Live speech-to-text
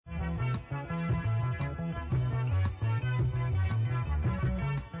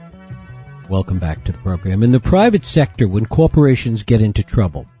Welcome back to the program. In the private sector, when corporations get into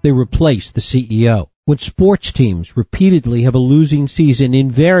trouble, they replace the CEO. When sports teams repeatedly have a losing season,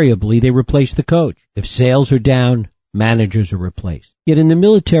 invariably they replace the coach. If sales are down, managers are replaced. Yet in the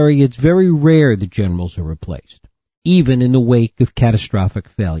military, it's very rare that generals are replaced, even in the wake of catastrophic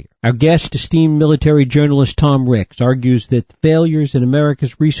failure. Our guest, esteemed military journalist Tom Ricks, argues that failures in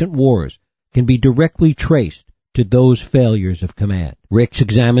America's recent wars can be directly traced to those failures of command. Ricks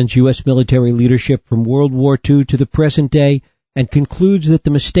examines U.S. military leadership from World War II to the present day and concludes that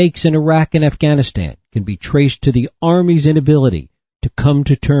the mistakes in Iraq and Afghanistan can be traced to the Army's inability to come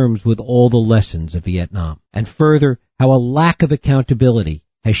to terms with all the lessons of Vietnam, and further, how a lack of accountability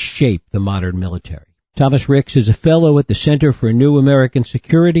has shaped the modern military. Thomas Ricks is a fellow at the Center for New American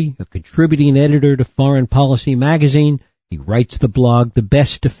Security, a contributing editor to Foreign Policy magazine. He writes the blog The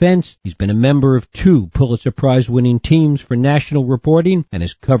Best Defense. He's been a member of 2 Pulitzer Prize-winning teams for national reporting and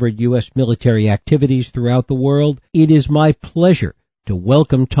has covered U.S. military activities throughout the world. It is my pleasure to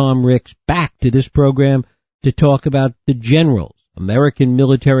welcome Tom Ricks back to this program to talk about the generals, American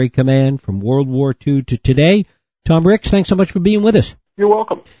military command from World War II to today. Tom Ricks, thanks so much for being with us. You're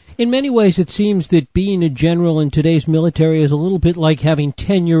welcome. In many ways, it seems that being a general in today's military is a little bit like having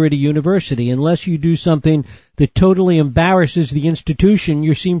tenure at a university. Unless you do something that totally embarrasses the institution,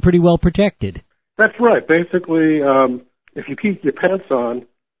 you seem pretty well protected. That's right. Basically, if you keep your pants on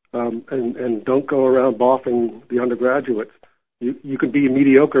and don't go around boffing the undergraduates, you can be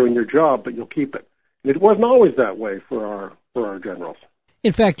mediocre in your job, but you'll keep it. And it wasn't always that way for our generals.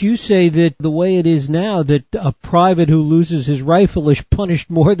 In fact, you say that the way it is now, that a private who loses his rifle is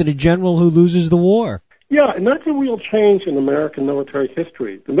punished more than a general who loses the war. Yeah, and that's a real change in American military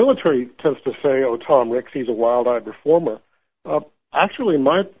history. The military tends to say, oh, Tom Ricks, he's a wild-eyed reformer. Actually,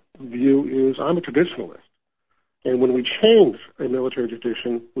 my view is I'm a traditionalist. And when we change a military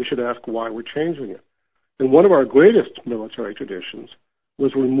tradition, we should ask why we're changing it. And one of our greatest military traditions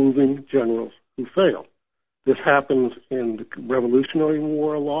was removing generals who fail. This happens in the Revolutionary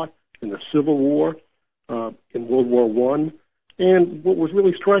War a lot, in the Civil War, in World War I. And what was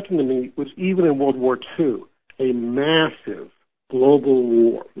really striking to me was even in World War II, a massive global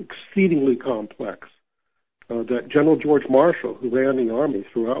war, exceedingly complex, that General George Marshall, who ran the Army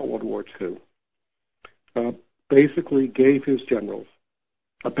throughout World War II, basically gave his generals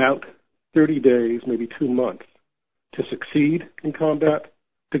about 30 days, maybe 2 months, to succeed in combat,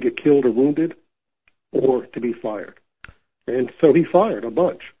 to get killed or wounded, or to be fired. And so he fired a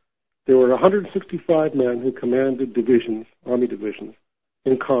bunch. There were 165 men who commanded divisions, Army divisions,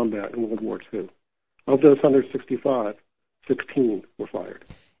 in combat in World War II. Of those 165, 16 were fired.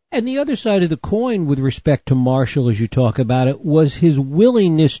 And the other side of the coin with respect to Marshall, as you talk about it, was his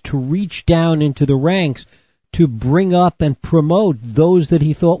willingness to reach down into the ranks to bring up and promote those that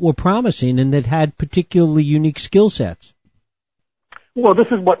he thought were promising and that had particularly unique skill sets. Well, this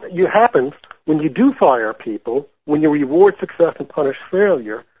is what happens when you do fire people. When you reward success and punish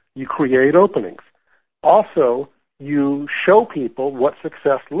failure, you create openings. Also, you show people what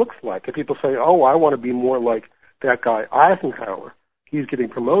success looks like. If people say, oh, I want to be more like that guy Eisenhower, he's getting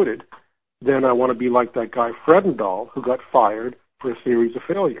promoted, then I want to be like that guy Fredendall, who got fired for a series of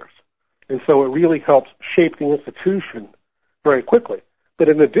failures. And so it really helps shape the institution very quickly. But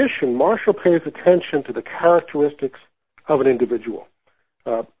in addition, Marshall pays attention to the characteristics of an individual.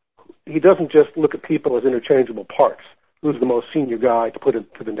 He doesn't just look at people as interchangeable parts. Who's the most senior guy to put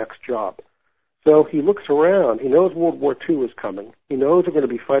into the next job? So he looks around. He knows World War II is coming. He knows they're going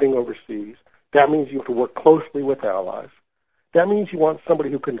to be fighting overseas. That means you have to work closely with allies. That means you want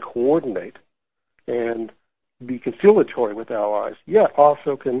somebody who can coordinate and be conciliatory with allies, yet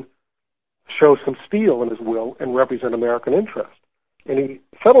also can show some steel in his will and represent American interest. And he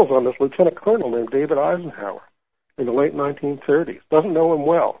settles on this lieutenant colonel named David Eisenhower in the late 1930s. Doesn't know him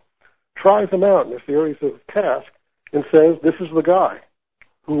well. Tries him out in a series of tasks and says, this is the guy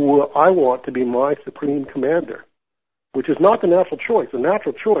who I want to be my supreme commander, which is not the natural choice. The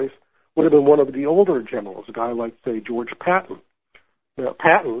natural choice would have been one of the older generals, a guy like, say, George Patton. Now,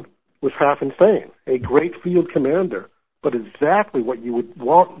 Patton was half insane, a great field commander, but exactly what you would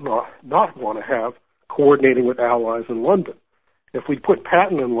not want to have coordinating with allies in London. If we'd put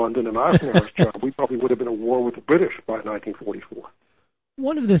Patton in London and Eisenhower's job, we probably would have been at war with the British by 1944.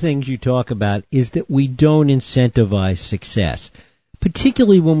 One of the things you talk about is that we don't incentivize success,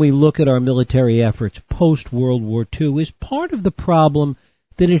 particularly when we look at our military efforts post-World War II. Is part of the problem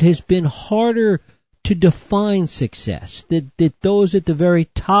that it has been harder to define success, that those at the very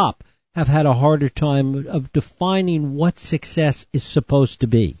top have had a harder time of defining what success is supposed to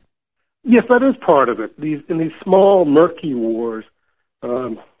be? Yes, that is part of it. In these small, murky wars,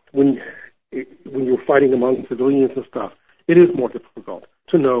 when when you're fighting among civilians and stuff, it is more difficult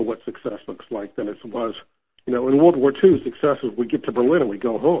to know what success looks like than it was. In World War II, success is we get to Berlin and we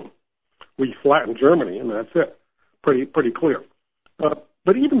go home. We flatten Germany, and that's it. Pretty clear.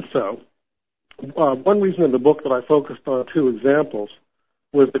 But even so, one reason in the book that I focused on 2 examples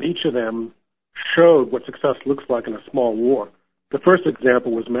was that each of them showed what success looks like in a small war. The first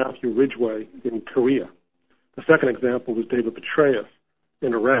example was Matthew Ridgway in Korea. The second example was David Petraeus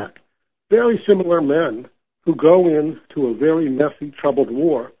in Iraq. Very similar men who go into a very messy, troubled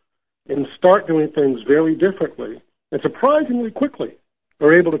war and start doing things very differently and surprisingly quickly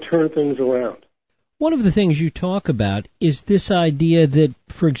are able to turn things around. One of the things you talk about is this idea that,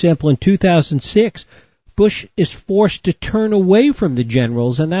 for example, in 2006, Bush is forced to turn away from the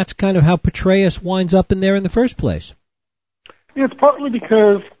generals, and that's kind of how Petraeus winds up in there in the first place. It's partly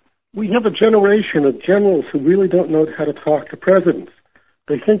because we have a generation of generals who really don't know how to talk to presidents.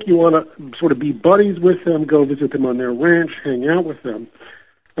 They think you want to sort of be buddies with them, go visit them on their ranch, hang out with them.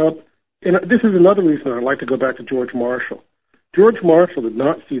 And this is another reason I'd like to go back to George Marshall. George Marshall did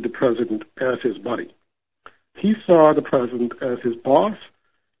not see the president as his buddy. He saw the president as his boss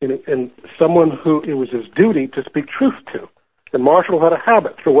and someone who it was his duty to speak truth to. And Marshall had a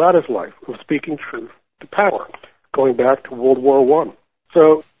habit throughout his life of speaking truth to power, going back to World War I.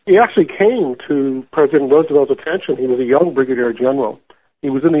 So he actually came to President Roosevelt's attention. He was a young brigadier general. He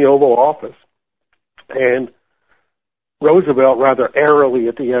was in the Oval Office. And Roosevelt, rather airily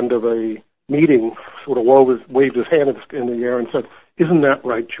at the end of a meeting, sort of waved his hand in the air and said, "Isn't that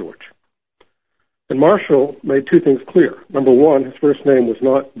right, George?" And Marshall made 2 things clear. Number one, his first name was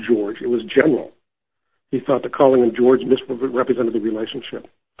not George, it was General. He thought that calling him George misrepresented the relationship.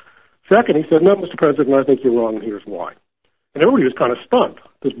 Second, he said, "No, Mr. President, I think you're wrong, and here's why." And everybody was kind of stunned.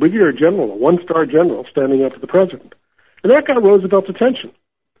 This brigadier general, a 1-star general, standing up to the president. And that got Roosevelt's attention.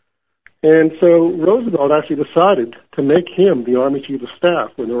 And so Roosevelt actually decided to make him the Army Chief of Staff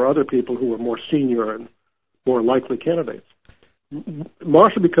when there were other people who were more senior and more likely candidates.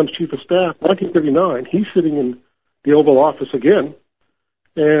 Marshall becomes Chief of Staff. 1939, he's sitting in the Oval Office again,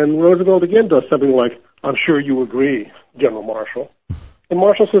 and Roosevelt again does something like, "I'm sure you agree, General Marshall." And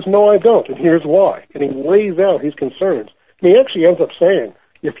Marshall says, "No, I don't, and here's why." And he lays out his concerns. And he actually ends up saying,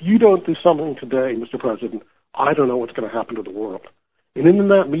 "If you don't do something today, Mr. President, I don't know what's going to happen to the world." And in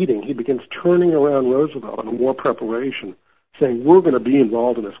that meeting, he begins turning around Roosevelt on war preparation, saying, "We're going to be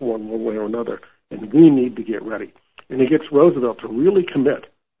involved in this one way or another, and we need to get ready." And he gets Roosevelt to really commit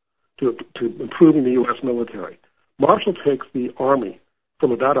to improving the U.S. military. Marshall takes the Army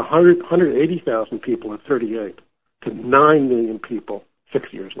from about 180,000 people at 38 to 9 million people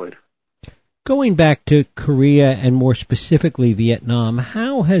 6 years later. Going back to Korea and more specifically Vietnam,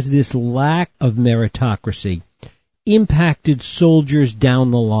 how has this lack of meritocracy impacted soldiers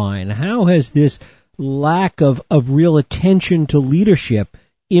down the line? How has this lack of real attention to leadership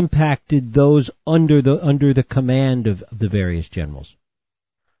impacted those under the command of the various generals?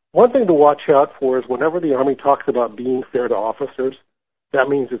 One thing to watch out for is whenever the Army talks about being fair to officers, that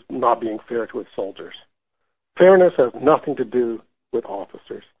means it's not being fair to its soldiers. Fairness has nothing to do with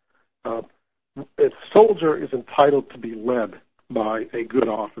officers. A soldier is entitled to be led by a good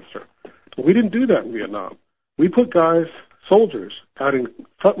officer. We didn't do that in Vietnam. We put soldiers, out in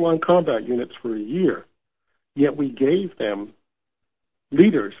frontline combat units for a year, yet we gave them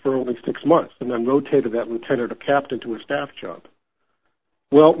leaders for only 6 months and then rotated that lieutenant or captain to a staff job.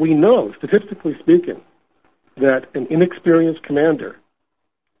 Well, we know, statistically speaking, that an inexperienced commander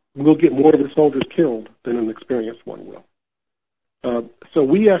will get more of his soldiers killed than an experienced one will. So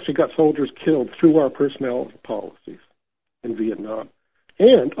we actually got soldiers killed through our personnel policies in Vietnam.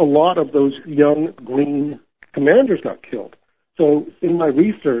 And a lot of those young, green commanders got killed. So in my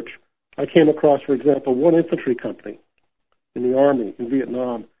research, I came across, for example, one infantry company in the Army in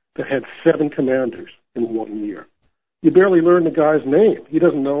Vietnam that had 7 commanders in 1 year. You barely learn the guy's name. He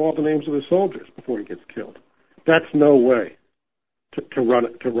doesn't know all the names of his soldiers before he gets killed. That's no way to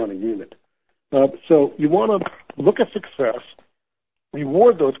run a unit. So you want to look at success,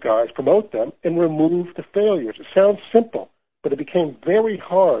 reward those guys, promote them, and remove the failures. It sounds simple, but it became very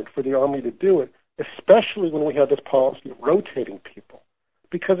hard for the Army to do it, especially when we had this policy of rotating people,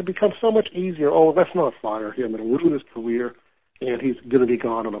 because it becomes so much easier. Oh, let's not fire him. It'll ruin his career, and he's going to be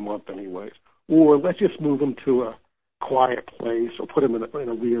gone in a month anyways. Or let's just move him to a quiet place or put him in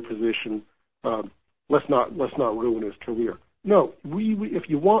a rear position. Let's not ruin his career. No, if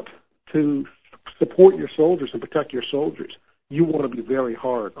you want to support your soldiers and protect your soldiers, you want to be very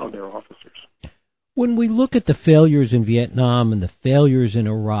hard on their officers. When we look at the failures in Vietnam and the failures in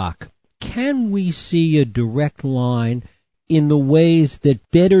Iraq, can we see a direct line in the ways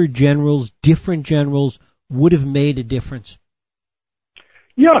that better generals, different generals, would have made a difference?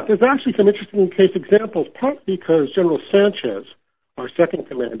 Yeah, there's actually some interesting case examples, partly because General Sanchez, our second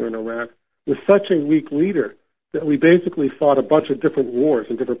commander in Iraq, was such a weak leader that we basically fought a bunch of different wars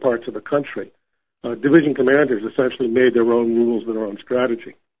in different parts of the country. Division commanders essentially made their own rules and their own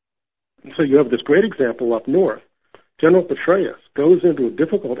strategy. And so you have this great example up north. General Petraeus goes into a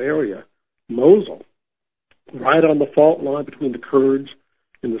difficult area, Mosul, right on the fault line between the Kurds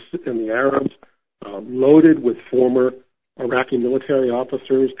and the Arabs, loaded with former Iraqi military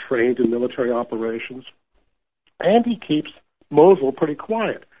officers trained in military operations. And he keeps Mosul pretty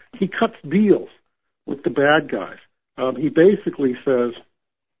quiet. He cuts deals with the bad guys. He basically says,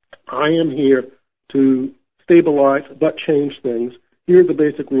 I am here to stabilize but change things. Here are the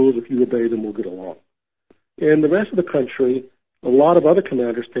basic rules. If you obey them, we'll get along. In the rest of the country, a lot of other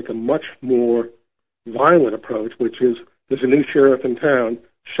commanders take a much more violent approach, which is, there's a new sheriff in town,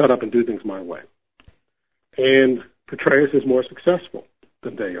 shut up and do things my way. And Petraeus is more successful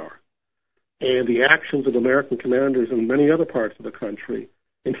than they are. And the actions of American commanders in many other parts of the country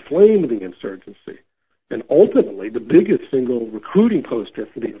inflame the insurgency. And ultimately, the biggest single recruiting poster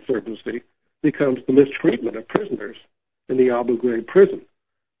for the insurgency becomes the mistreatment of prisoners in the Abu Ghraib prison.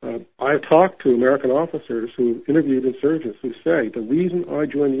 I've talked to American officers who interviewed insurgents who say the reason I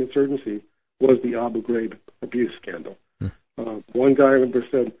joined the insurgency was the Abu Ghraib abuse scandal. One guy I remember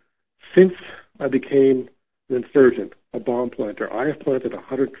said, since I became an insurgent, a bomb planter, I have planted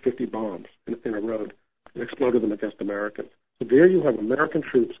 150 bombs in a road and exploded them against Americans. So there you have American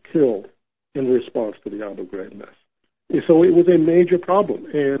troops killed in response to the Abu Ghraib mess. And so it was a major problem,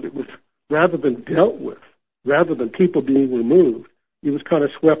 and it was, rather than dealt with, rather than people being removed, it was kind of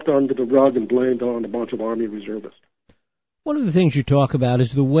swept under the rug and blamed on a bunch of Army reservists. One of the things you talk about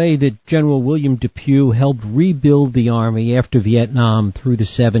is the way that General William Depew helped rebuild the Army after Vietnam through the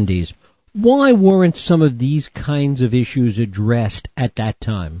 70s. Why weren't some of these kinds of issues addressed at that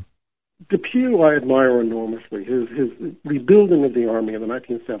time? Depew I admire enormously. His rebuilding of the Army in the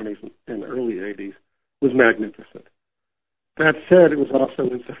 1970s and early 80s was magnificent. That said, it was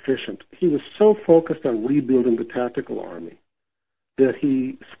also insufficient. He was so focused on rebuilding the tactical Army that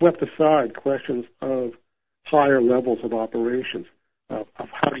he swept aside questions of higher levels of operations, of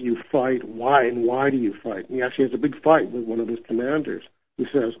how do you fight, why do you fight. And he actually has a big fight with one of his commanders who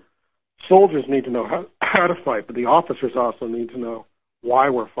says, soldiers need to know how to fight, but the officers also need to know why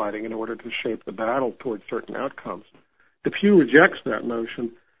we're fighting in order to shape the battle towards certain outcomes. Depew rejects that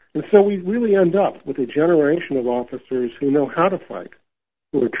notion, and so we really end up with a generation of officers who know how to fight,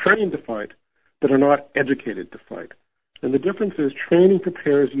 who are trained to fight, but are not educated to fight. And the difference is training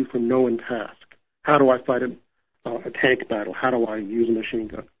prepares you for known task. How do I fight a tank battle? How do I use a machine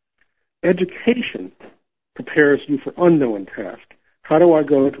gun? Education prepares you for unknown task. How do I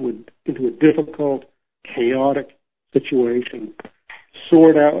go into a difficult, chaotic situation,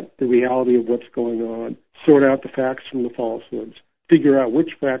 sort out the reality of what's going on, sort out the facts from the falsehoods, figure out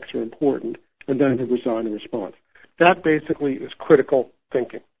which facts are important, and then to design a response. That basically is critical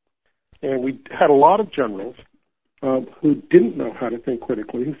thinking. And we had a lot of generals who didn't know how to think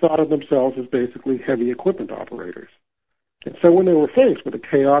critically, who thought of themselves as basically heavy equipment operators. And so when they were faced with a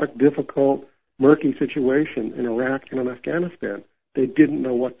chaotic, difficult, murky situation in Iraq and in Afghanistan, they didn't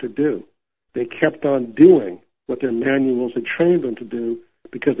know what to do. They kept on doing what their manuals had trained them to do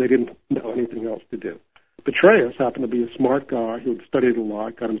because they didn't know anything else to do. Petraeus happened to be a smart guy who had studied a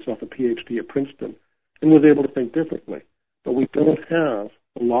lot, got himself a PhD at Princeton, and was able to think differently. But we don't have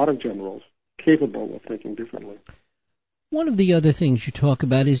a lot of generals capable of thinking differently. One of the other things you talk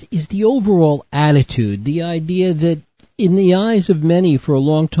about is the overall attitude, the idea that in the eyes of many for a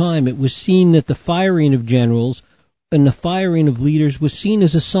long time it was seen that the firing of generals and the firing of leaders was seen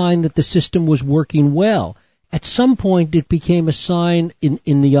as a sign that the system was working well. At some point it became a sign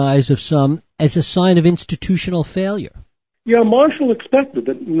in the eyes of some as a sign of institutional failure. Yeah, Marshall expected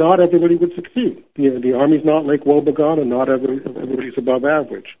that not everybody would succeed. The Army's not Lake Wobegon, and not everybody's above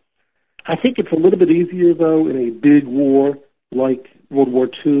average. I think it's a little bit easier, though, in a big war like World War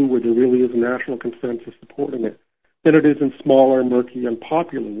II, where there really is a national consensus supporting it, than it is in smaller, murky,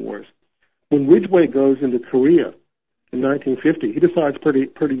 unpopular wars. When Ridgway goes into Korea in 1950, he decides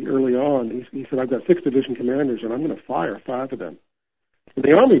pretty early on, he said, I've got 6 division commanders, and I'm going to fire 5 of them. And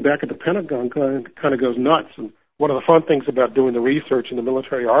the Army back at the Pentagon kind of goes nuts. And one of the fun things about doing the research in the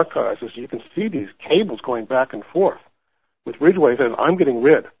military archives is you can see these cables going back and forth. With Ridgway says, I'm getting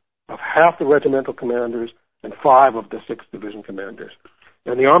rid of half the regimental commanders and 5 of the 6 division commanders.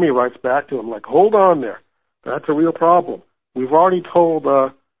 And the Army writes back to him like, hold on there. That's a real problem. We've already told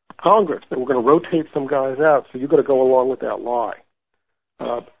Congress that we're going to rotate some guys out, so you've got to go along with that lie.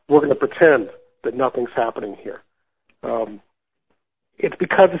 We're going to pretend that nothing's happening here. It's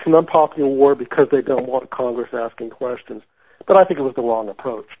because it's an unpopular war, because they don't want Congress asking questions. But I think it was the wrong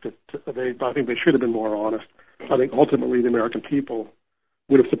approach. I think they should have been more honest. I think ultimately the American people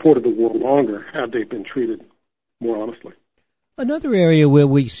would have supported the war longer had they been treated more honestly. Another area where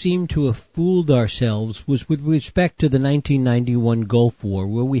we seem to have fooled ourselves was with respect to the 1991 Gulf War,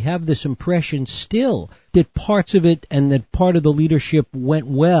 where we have this impression still that parts of it and that part of the leadership went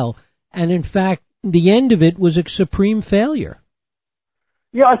well, and in fact, the end of it was a supreme failure.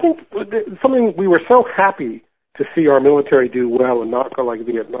 Yeah, I think something we were so happy to see our military do well and not go like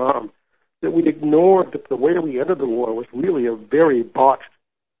Vietnam that we ignored that the way we ended the war was really a very botched,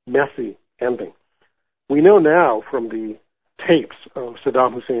 messy ending. We know now from the tapes of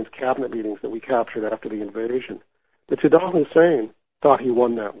Saddam Hussein's cabinet meetings that we captured after the invasion that Saddam Hussein thought he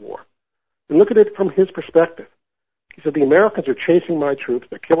won that war. And look at it from his perspective. He said, the Americans are chasing my troops,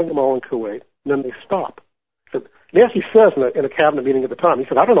 they're killing them all in Kuwait, and then they stop. And he actually says in a cabinet meeting at the time, he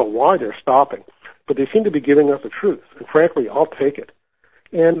said, I don't know why they're stopping, but they seem to be giving us the truth, and frankly, I'll take it.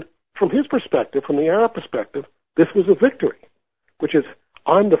 And from his perspective, from the Arab perspective, this was a victory, which is,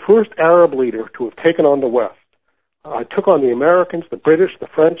 I'm the first Arab leader to have taken on the West. I took on the Americans, the British, the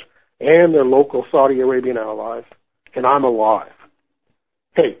French, and their local Saudi Arabian allies, and I'm alive.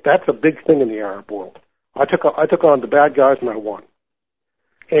 Hey, that's a big thing in the Arab world. I took on the bad guys and I won.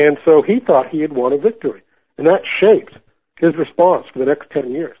 And so he thought he had won a victory, and that shaped his response for the next 10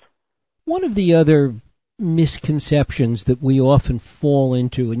 years. One of the other misconceptions that we often fall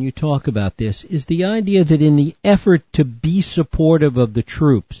into, and you talk about this, is the idea that in the effort to be supportive of the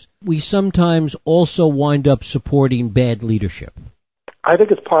troops, we sometimes also wind up supporting bad leadership. I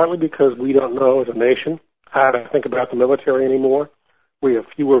think it's partly because we don't know as a nation how to think about the military anymore. We have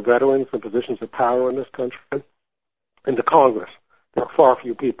fewer veterans in positions of power in this country. In the Congress, there are far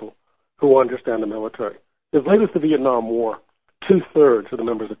few people who understand the military. As late as the Vietnam War, 2/3 of the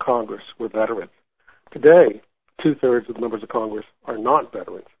members of Congress were veterans. Today, 2/3 of the members of Congress are not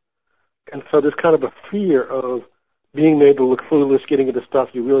veterans. And so there's kind of a fear of being made to look foolish, getting into stuff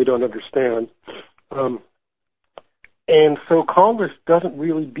you really don't understand. And so Congress doesn't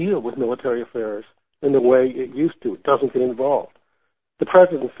really deal with military affairs in the way it used to. It doesn't get involved. The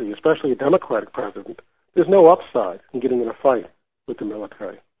presidency, especially a Democratic president, there's no upside in getting in a fight with the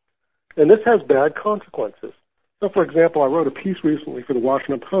military. And this has bad consequences. So, for example, I wrote a piece recently for the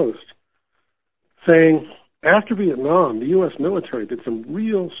Washington Post saying, after Vietnam, the U.S. military did some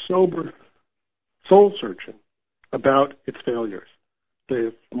real sober soul-searching about its failures.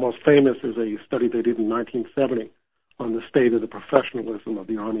 The most famous is a study they did in 1970 on the state of the professionalism of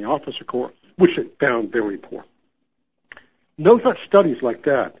the Army Officer Corps, which it found very poor. No such studies like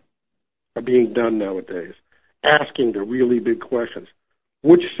that are being done nowadays, asking the really big questions.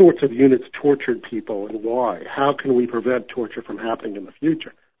 Which sorts of units tortured people and why? How can we prevent torture from happening in the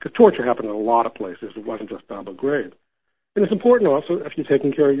future? Because torture happened in a lot of places. It wasn't just Abu Ghraib. And it's important also if you're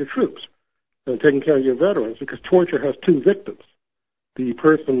taking care of your troops and taking care of your veterans, because torture has two victims, the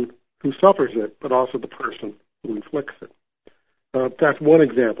person who suffers it, but also the person who inflicts it. That's one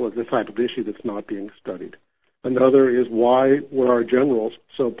example of the type of issue that's not being studied. Another is, why were our generals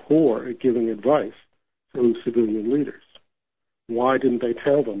so poor at giving advice to civilian leaders? Why didn't they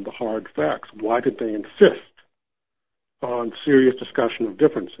tell them the hard facts? Why did they insist on serious discussion of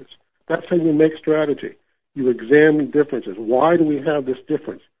differences? That's how you make strategy. You examine differences. Why do we have this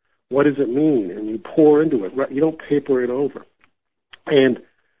difference? What does it mean? And you pour into it. You don't paper it over. And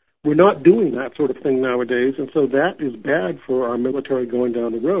we're not doing that sort of thing nowadays, and so that is bad for our military going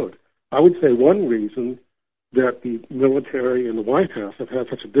down the road. I would say one reason that the military and the White House have had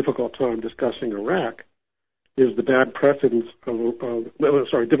such a difficult time discussing Iraq is the bad precedence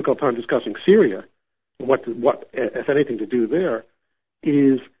difficult time discussing Syria, and what, if anything, to do there,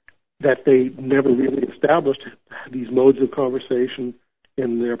 is that they never really established these modes of conversation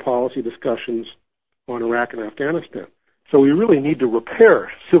in their policy discussions on Iraq and Afghanistan. So we really need to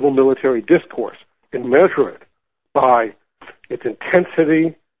repair civil-military discourse and measure it by its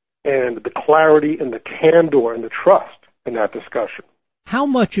intensity and the clarity and the candor and the trust in that discussion. How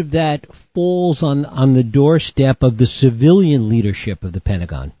much of that falls on the doorstep of the civilian leadership of the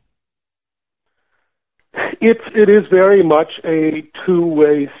Pentagon? It is very much a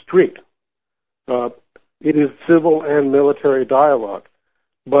two-way street. It is civil and military dialogue.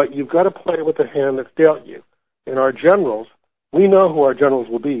 But you've got to play with the hand that's dealt you. And our generals, we know who our generals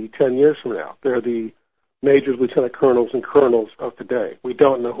will be 10 years from now. They're the majors, lieutenant colonels, and colonels of today. We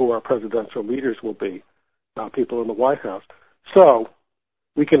don't know who our presidential leaders will be, people in the White House. So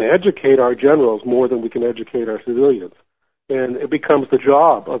we can educate our generals more than we can educate our civilians. And it becomes the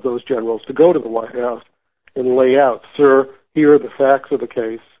job of those generals to go to the White House and lay out, sir, here are the facts of the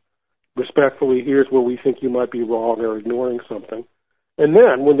case. Respectfully, here's where we think you might be wrong or ignoring something. And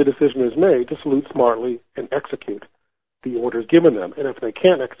then, when the decision is made, to salute smartly and execute the orders given them. And if they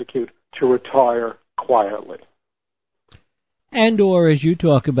can't execute, to retire quietly. And or, as you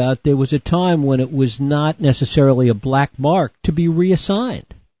talk about, there was a time when it was not necessarily a black mark to be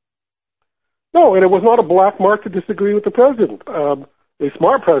reassigned. No, and it was not a black mark to disagree with the president. A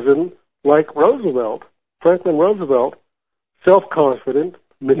smart president like Roosevelt, Franklin Roosevelt, self-confident,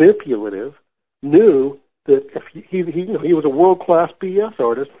 manipulative, knew that if he was a world-class BS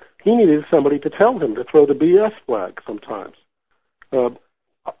artist, he needed somebody to tell him to throw the BS flag sometimes.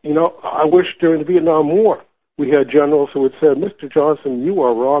 I wish during the Vietnam War we had generals who had said, Mr. Johnson, you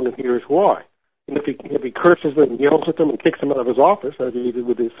are wrong and here's why. And if he curses them and yells at them and kicks them out of his office, as he did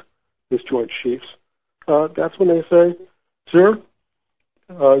with his Joint Chiefs, that's when they say, sir,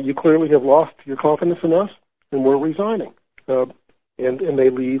 you clearly have lost your confidence in us and we're resigning. And they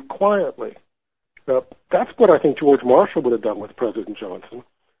leave quietly. That's what I think George Marshall would have done with President Johnson.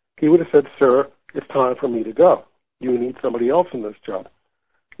 He would have said, sir, it's time for me to go. You need somebody else in this job.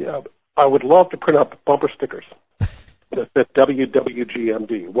 Yeah, I would love to print up bumper stickers that said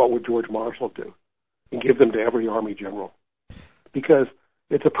WWGMD. What would George Marshall do? And give them to every Army general. Because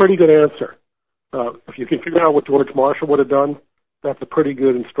it's a pretty good answer. If you can figure out what George Marshall would have done, that's a pretty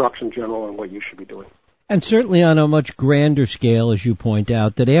good instruction general on what you should be doing. And certainly on a much grander scale, as you point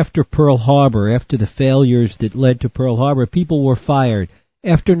out, that after Pearl Harbor, after the failures that led to Pearl Harbor, people were fired.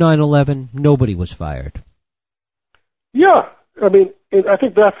 After 9/11, nobody was fired. Yeah, I mean, I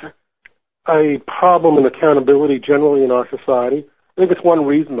think that's a problem in accountability generally in our society. I think it's one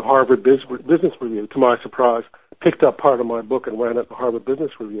reason the Harvard Business Review, to my surprise, picked up part of my book and ran it in the Harvard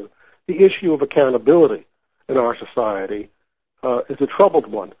Business Review. The issue of accountability in our society is a troubled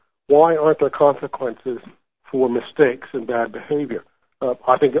one. Why aren't there consequences for mistakes and bad behavior?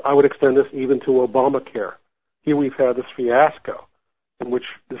 I think I would extend this even to Obamacare. Here we've had this fiasco in which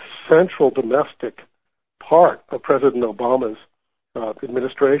the central domestic part of President Obama's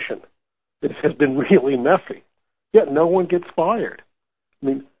administration has been really messy, yet no one gets fired. I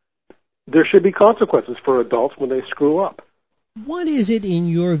mean, there should be consequences for adults when they screw up. What is it, in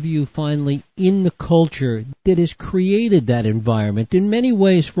your view, finally, in the culture that has created that environment? In many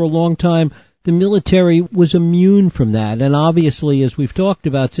ways, for a long time, the military was immune from that, and obviously, as we've talked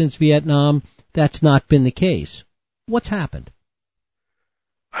about since Vietnam, that's not been the case. What's happened?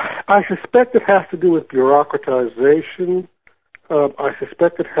 I suspect it has to do with bureaucratization. I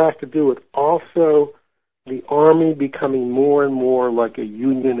suspect it has to do with also the Army becoming more and more like a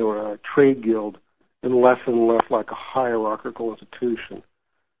union or a trade guild and less like a hierarchical institution.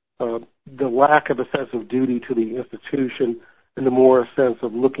 The lack of a sense of duty to the institution and the more a sense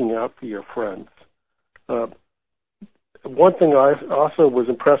of looking out for your friends. One thing I also was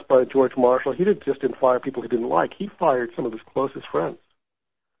impressed by George Marshall, he didn't fire people he didn't like. He fired some of his closest friends.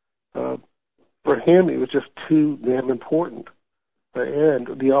 For him, it was just too damn important. And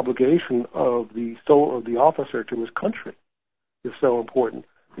the obligation of the soul of the officer to his country is so important.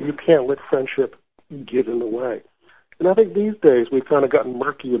 You can't let friendship get in the way. And I think these days we've kind of gotten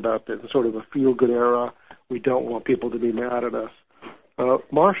murky about this, sort of a feel-good era. We don't want people to be mad at us.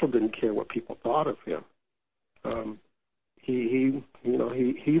 Marshall didn't care what people thought of him. He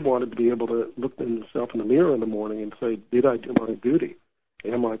wanted to be able to look at himself in the mirror in the morning and say, did I do my duty?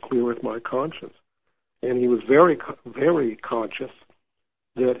 Am I clear with my conscience? And he was very, very conscious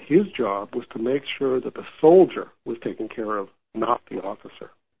that his job was to make sure that the soldier was taken care of, not the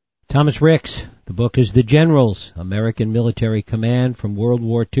officer. Thomas Ricks, the book is The Generals, American Military Command from World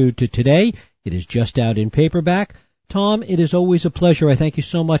War II to Today. It is just out in paperback. Tom, it is always a pleasure. I thank you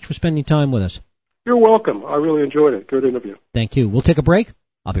so much for spending time with us. You're welcome. I really enjoyed it. Good interview. Thank you. We'll take a break.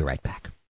 I'll be right back.